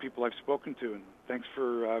 all the people I've spoken to, and thanks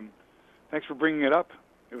for bringing it up.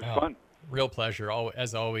 It was fun. Real pleasure,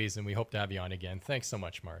 as always, and we hope to have you on again. Thanks so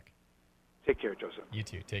much, Mark. Take care, Joseph. You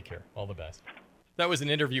too. Take care. All the best. That was an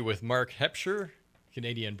interview with Mark Hebscher,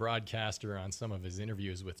 Canadian broadcaster, on some of his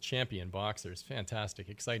interviews with champion boxers. Fantastic,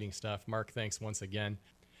 exciting stuff. Mark, thanks once again.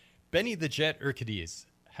 Benny the Jet Urquidez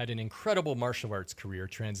had an incredible martial arts career,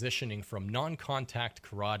 transitioning from non-contact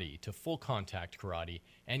karate to full-contact karate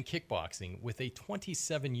and kickboxing with a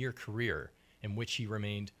 27-year career in which he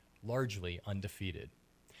remained largely undefeated.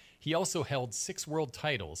 He also held 6 world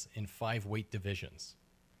titles in 5 weight divisions.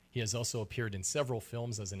 He has also appeared in several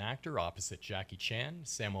films as an actor opposite Jackie Chan,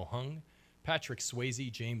 Sammo Hung, Patrick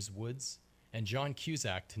Swayze, James Woods, and John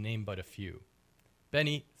Cusack, to name but a few.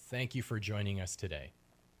 Benny, thank you for joining us today.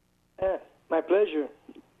 My pleasure.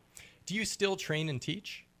 Do you still train and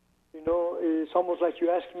teach? It's almost like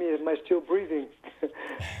you asked me, am I still breathing?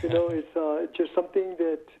 It's just something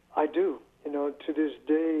that I do. To this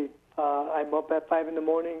day, I'm up at 5 in the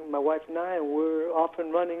morning, my wife and I, and we're off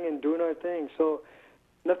and running and doing our thing. So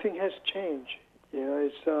nothing has changed.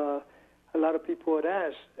 It's a lot of people would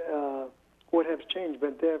ask, what has changed?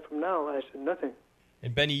 But there from now, I said nothing.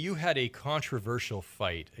 And Benny, you had a controversial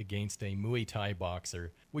fight against a Muay Thai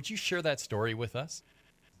boxer. Would you share that story with us?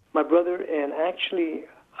 My brother and actually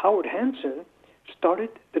Howard Hansen started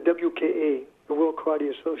the WKA, the World Karate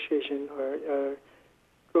Association, or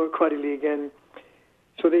World Karate League, and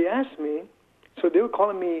so they asked me, so they were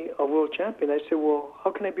calling me a world champion. I said, well,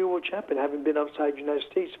 how can I be a world champion? I haven't been outside the United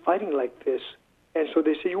States fighting like this. And so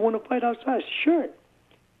they said, you want to fight outside? I said, sure.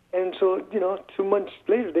 And so, 2 months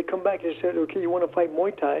later, they come back and said, okay, you want to fight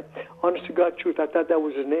Muay Thai? Honest to God truth, I thought that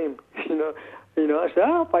was his name. I said,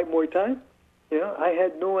 I'll fight Muay Thai. I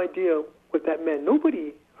had no idea what that meant.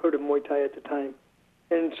 Nobody heard of Muay Thai at the time.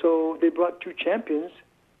 And so they brought 2 champions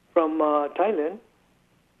from Thailand.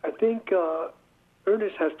 I think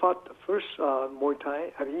Ernest had fought the first Muay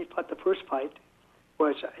Thai. He fought the first fight.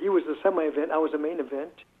 He was the semi-event. I was the main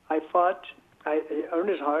event.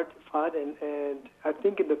 Ernest Hart fought, and I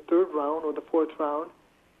think in the 3rd round or the 4th round,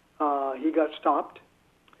 he got stopped.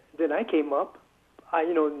 Then I came up.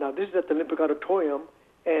 Now this is at the Olympic Auditorium,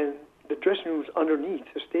 and the dressing room's underneath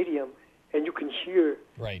the stadium, and you can hear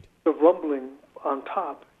the rumbling on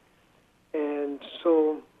top. And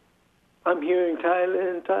so I'm hearing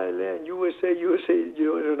Thailand, USA,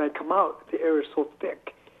 and I come out, the air is so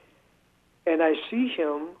thick. And I see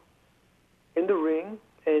him in the ring,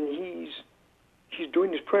 and he's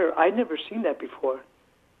doing his prayer. I'd never seen that before.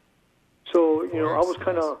 So, I was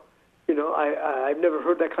kind of, I've never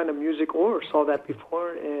heard that kind of music or saw that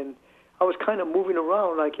before, and I was kind of moving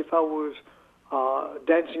around like if I was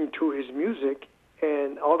dancing to his music,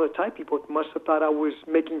 and all the Thai people must have thought I was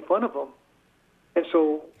making fun of them. And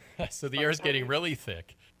so... So the air's getting really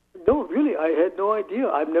thick. No, really, I had no idea.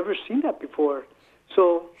 I've never seen that before.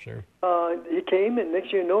 So Sure. He came, and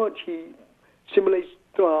next year you know it, he simulates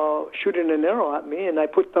shooting an arrow at me, and I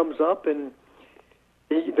put thumbs up, and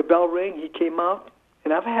the bell rang, he came out.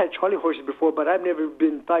 And I've had Charlie horses before, but I've never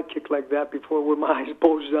been thigh kicked like that before with my eyes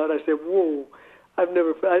bulged out. I said, whoa, I've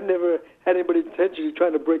never had anybody intentionally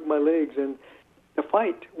trying to break my legs. And the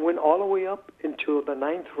fight went all the way up until the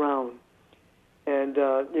 9th round. And,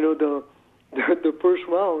 the first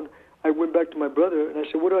round, I went back to my brother, and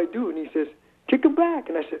I said, what do I do? And he says, kick him back.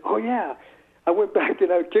 And I said, oh, yeah. I went back,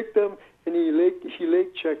 and I kicked him, and he leg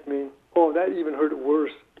checked me. Oh, that even hurt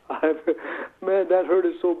worse. Man, that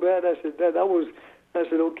hurted so bad. I said, I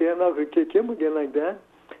said, okay, I'm not going to kick him again like that.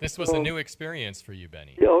 This was a new experience for you,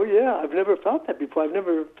 Benny. Oh, yeah. I've never felt that before. I've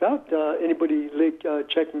never felt anybody leg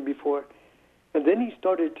check me before. And then he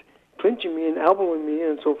started clinching me and elbowing me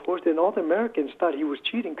and so forth, and all the Americans thought he was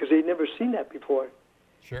cheating because they'd never seen that before.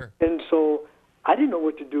 Sure. And so I didn't know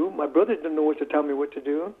what to do. My brother didn't know what to tell me what to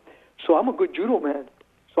do. So I'm a good judo man.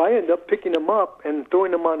 So I ended up picking him up and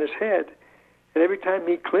throwing him on his head. And every time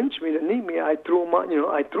he clinched me to knee me, I threw him on,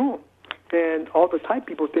 I threw him. And all the Thai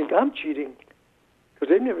people think I'm cheating because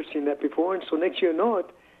they've never seen that before. And so next year, know it,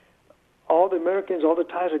 all the Americans, all the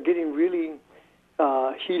Thais are getting really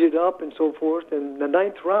heated up and so forth. And the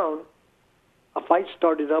 9th round, a fight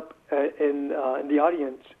started up in the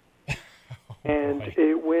audience. And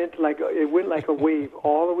it went like a wave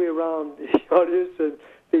all the way around the audience. And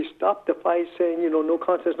they stopped the fight saying, no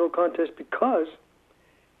contest, because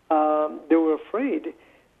they were afraid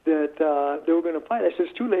that they were going to fight. I said,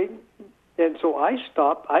 it's too late. And so I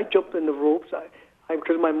stopped. I jumped in the ropes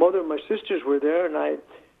because my mother and my sisters were there, and I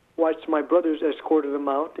watched my brothers escorted them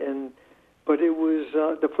out. But it was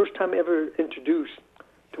the first time ever introduced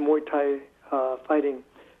to Muay Thai fighting.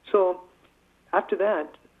 So after that,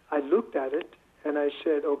 I looked at it, and I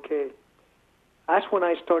said, okay. That's when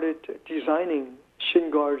I started designing shin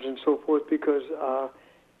guards and so forth because,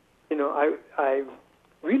 I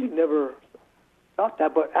really never thought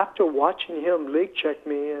that. But after watching him leg check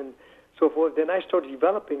me and so forth, then I started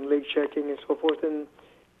developing leg checking and so forth. And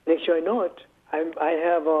next year I know it,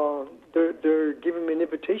 they're giving me an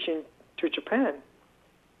invitation to Japan.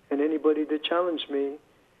 And anybody that challenged me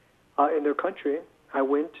in their country, I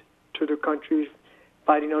went to their country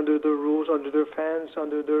fighting under their rules, under their fans,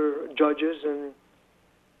 under their judges,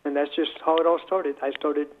 and that's just how it all started. I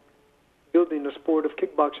started building the sport of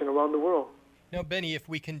kickboxing around the world. Now, Benny, if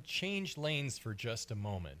we can change lanes for just a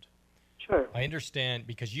moment. Sure. I understand,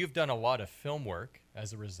 because you've done a lot of film work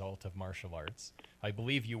as a result of martial arts. I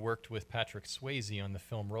believe you worked with Patrick Swayze on the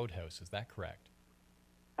film Roadhouse. Is that correct?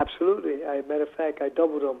 Absolutely. Matter of fact, I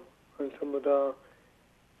doubled him on some of the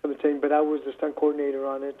things, but I was the stunt coordinator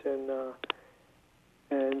on it, and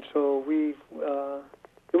so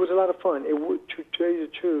it was a lot of fun. To tell you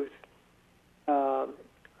the truth,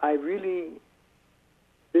 I really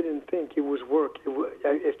didn't think it was work.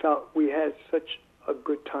 It felt we had such a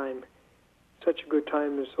good time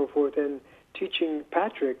and so forth. And teaching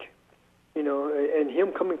Patrick, and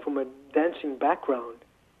him coming from a dancing background,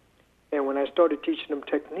 and when I started teaching him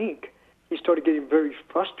technique, he started getting very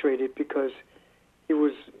frustrated because he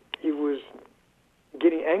was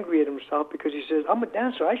getting angry at himself because he says, I'm a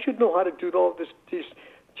dancer. I should know how to do all these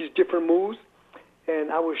different moves.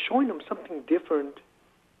 And I was showing him something different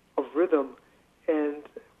of rhythm. And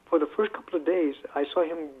for the first couple of days, I saw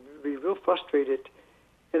him be real frustrated.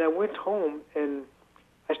 And I went home, and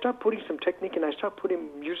I started putting some technique, and I started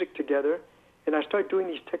putting music together, and I started doing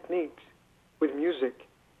these techniques with music.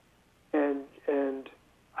 And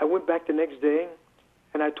I went back the next day,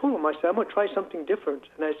 and I told him, I said, I'm going to try something different.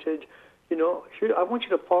 And I said, here, I want you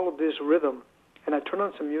to follow this rhythm. And I turned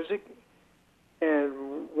on some music,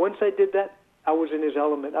 and once I did that, I was in his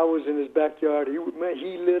element. I was in his backyard.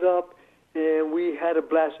 He lit up, and we had a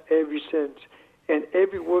blast ever since. And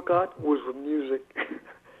every workout was with music.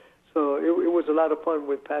 So it was a lot of fun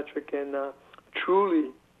with Patrick, and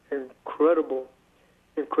truly incredible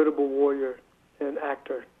warrior and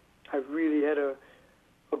actor. I really had a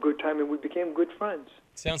good time, and we became good friends.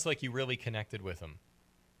 Sounds like you really connected with him.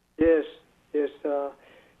 Yes.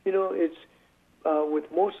 It's with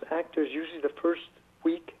most actors, usually the first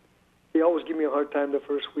week, they always give me a hard time the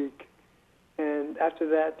first week. And after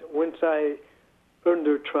that, once I earn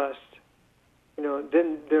their trust,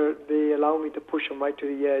 then they allow me to push them right to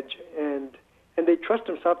the edge. And they trust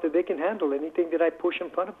themselves that they can handle anything that I push in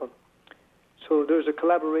front of them. So there's a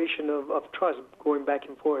collaboration of trust going back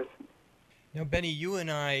and forth. Now, Benny, you and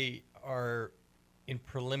I are in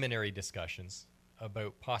preliminary discussions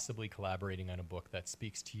about possibly collaborating on a book that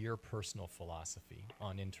speaks to your personal philosophy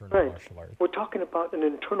on internal martial arts. We're talking about an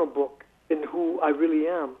internal book in who I really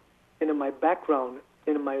am, and in my background,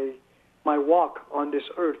 in my walk on this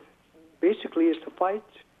earth. Basically, it's to fight.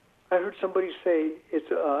 I heard somebody say it's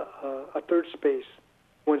a third space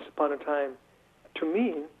once upon a time. To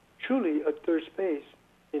me, truly a third space,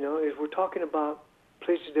 if we're talking about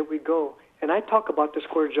places that we go. And I talk about the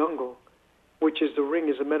square jungle, which is the ring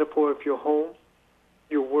is a metaphor of your home,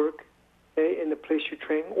 your work, and the place you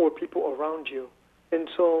train, or people around you. And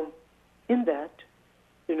so in that,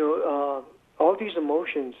 all these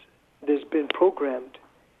emotions that's been programmed,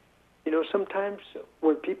 sometimes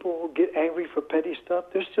when people get angry for petty stuff,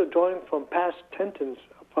 they're still drawing from past sentence,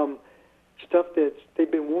 from stuff that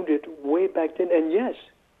they've been wounded way back then. And yes,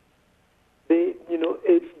 they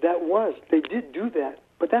did do that,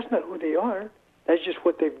 but that's not who they are. That's just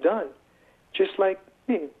what they've done. Just like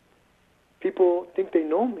me. People think they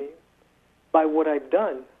know me by what I've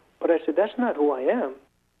done, but I said, that's not who I am.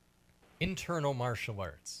 Internal martial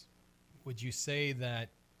arts. Would you say that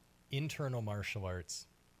internal martial arts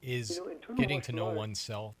is getting to know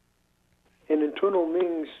oneself? And internal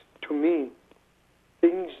means, to me,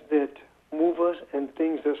 things that move us and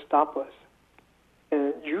things that stop us.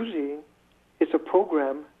 And usually, it's a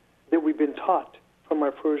program that we've been taught from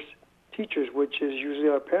our first teachers, which is usually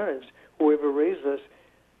our parents, whoever raised us.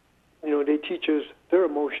 They teach us their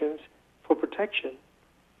emotions for protection.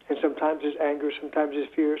 And sometimes it's anger, sometimes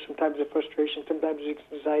it's fear, sometimes it's frustration, sometimes it's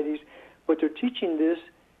anxieties. But they're teaching this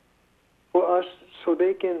for us so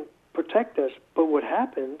they can protect us. But what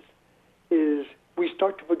happens is we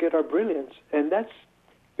start to forget our brilliance. And that's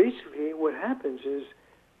basically what happens is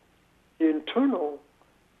the internal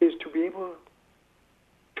is to be able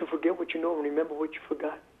to forget what you know and remember what you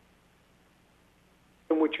forgot.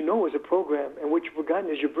 And what you know is a program, and what you've forgotten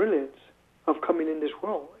is your brilliance of coming in this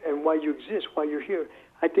world and why you exist, why you're here.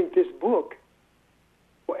 I think this book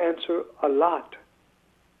will answer a lot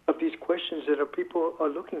of these questions that people are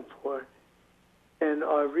looking for and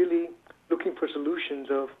are really looking for solutions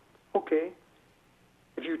of, okay,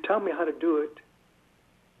 if you tell me how to do it,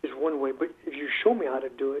 is one way, but if you show me how to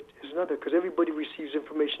do it, is another, because everybody receives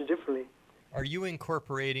information differently. Are you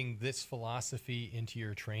incorporating this philosophy into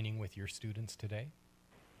your training with your students today?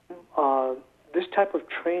 This type of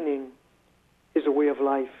training is a way of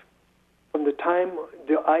life. From the time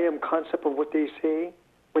the I am concept of what they say,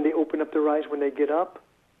 when they open up their eyes, when they get up,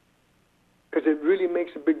 because it really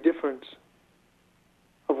makes a big difference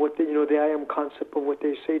of what they, the I am concept of what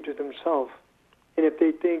they say to themselves. And if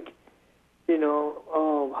they think,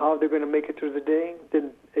 how they're going to make it through the day,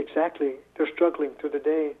 then exactly, they're struggling through the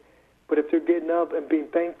day. But if they're getting up and being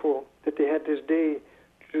thankful that they had this day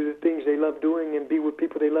to do the things they love doing and be with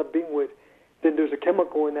people they love being with, then there's a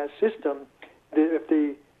chemical in that system that if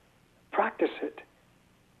they practice it,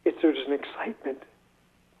 there's an excitement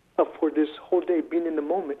for this whole day, being in the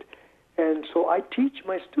moment. And so I teach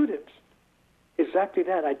my students exactly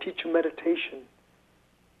that. I teach them meditation.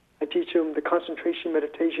 I teach them the concentration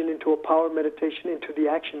meditation into a power meditation, into the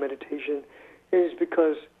action meditation. It is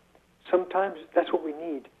because sometimes that's what we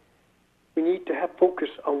need. We need to have focus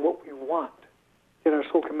on what we want, that our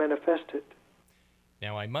soul can manifest it.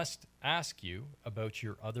 Now, I must ask you about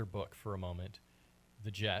your other book for a moment,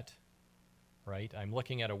 The Jet, right? I'm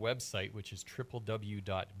looking at a website, which is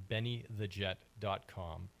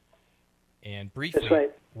www.bennythejet.com. And briefly, That's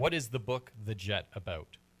right. What is the book, The Jet,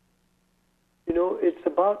 about? It's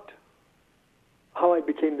about how I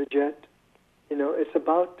became the Jet. It's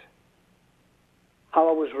about how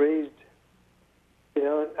I was raised.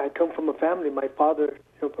 I come from a family. My father,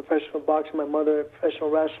 professional boxer. My mother, professional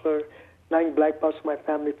wrestler. 9 black belts in my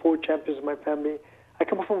family. 4 champions in my family. I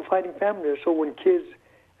come from a fighting family. So when kids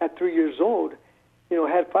at 3 years old,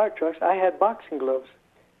 had fire trucks, I had boxing gloves.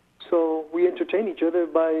 So we entertain each other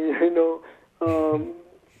by,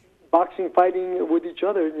 boxing, fighting with each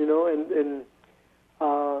other, and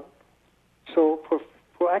so for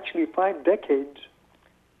actually 5 decades,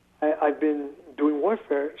 I've been doing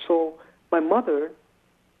warfare. So my mother,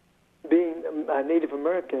 being a Native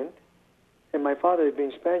American, and my father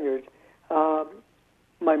being Spaniard,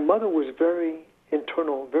 my mother was very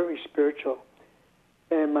internal, very spiritual.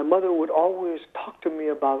 And my mother would always talk to me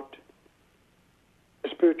about the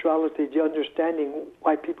spirituality, the understanding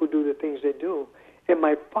why people do the things they do. And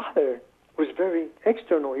my father was very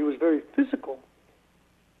external. He was very physical.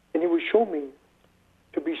 And he would show me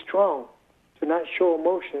to be strong, to not show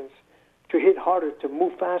emotions, to hit harder, to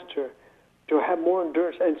move faster, to have more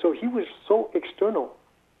endurance. And so he was so external,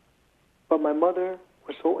 but my mother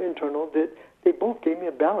was so internal that they both gave me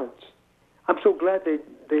a balance. I'm so glad they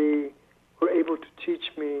were able to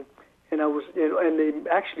teach me, and and they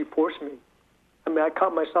actually forced me. I mean, I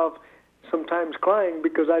caught myself sometimes crying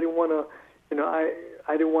because I didn't want to,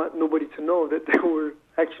 I didn't want nobody to know that they were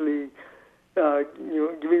actually,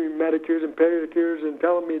 giving me manicures and pedicures and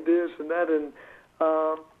telling me this and that, and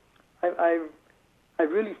I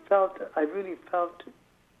really felt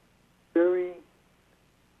very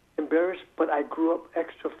embarrassed, but I grew up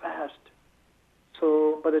extra fast.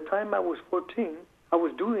 So by the time I was 14, I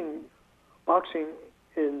was doing boxing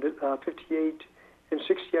in 58. In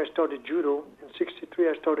 60, I started judo. In 63,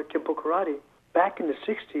 I started Kempo karate. Back in the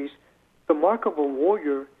 60s, the mark of a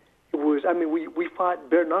warrior, we fought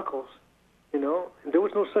bare knuckles, and there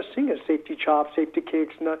was no such thing as safety chops, safety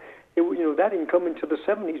kicks. That didn't come into the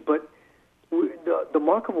 70s, but the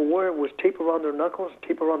mark of a warrior was tape around their knuckles,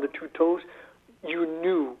 tape around the two toes. You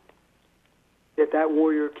knew that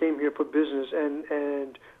warrior came here for business,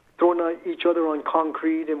 and throwing each other on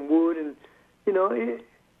concrete and wood, and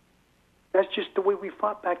that's just the way we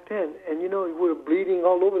fought back then. And we were bleeding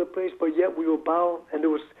all over the place, but yet we would bow, and there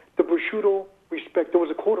was the prosciutto respect. There was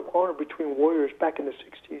a code of honor between warriors back in the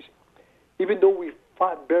 60s. Even though we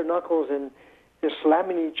fought bare knuckles and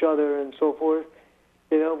slamming each other and so forth,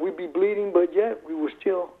 we'd be bleeding, but yet we would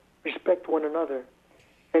still respect one another.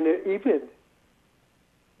 And even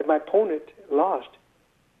if my opponent lost,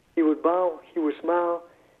 he would bow, he would smile,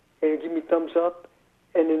 and give me thumbs up,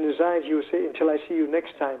 and in his eyes he would say, "Until I see you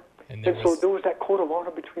next time." And so there was that code of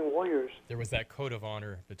honor between warriors. There was that code of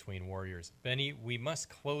honor between warriors. Benny, we must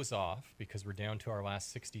close off because we're down to our last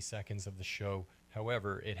 60 seconds of the show.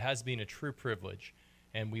 However, it has been a true privilege,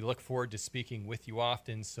 and we look forward to speaking with you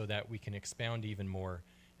often so that we can expound even more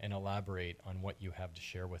and elaborate on what you have to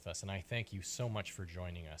share with us. And I thank you so much for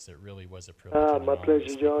joining us. It really was a privilege. My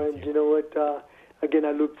pleasure, Joe. And you know what? Again,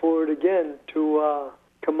 I look forward again to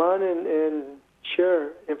come on and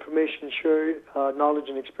share information, share knowledge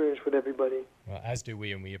and experience with everybody. Well, as do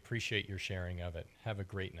we, and we appreciate your sharing of it. Have a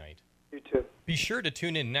great night. You too. Be sure to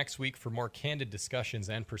tune in next week for more candid discussions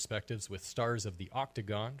and perspectives with stars of the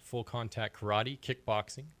Octagon, full contact karate,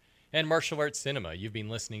 kickboxing, and martial arts cinema. You've been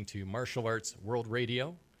listening to Martial Arts World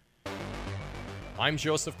Radio. I'm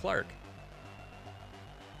Joseph Clark.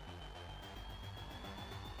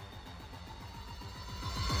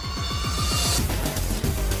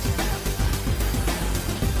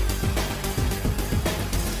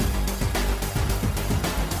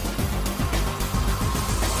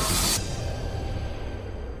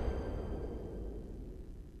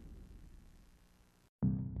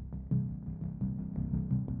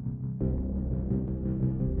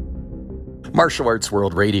 Martial Arts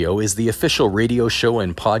World Radio is the official radio show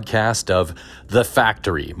and podcast of The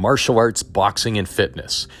Factory, Martial Arts, Boxing, and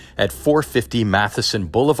Fitness at 450 Matheson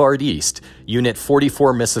Boulevard East, Unit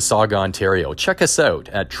 44, Mississauga, Ontario. Check us out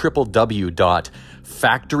at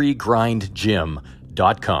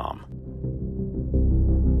www.factorygrindgym.com.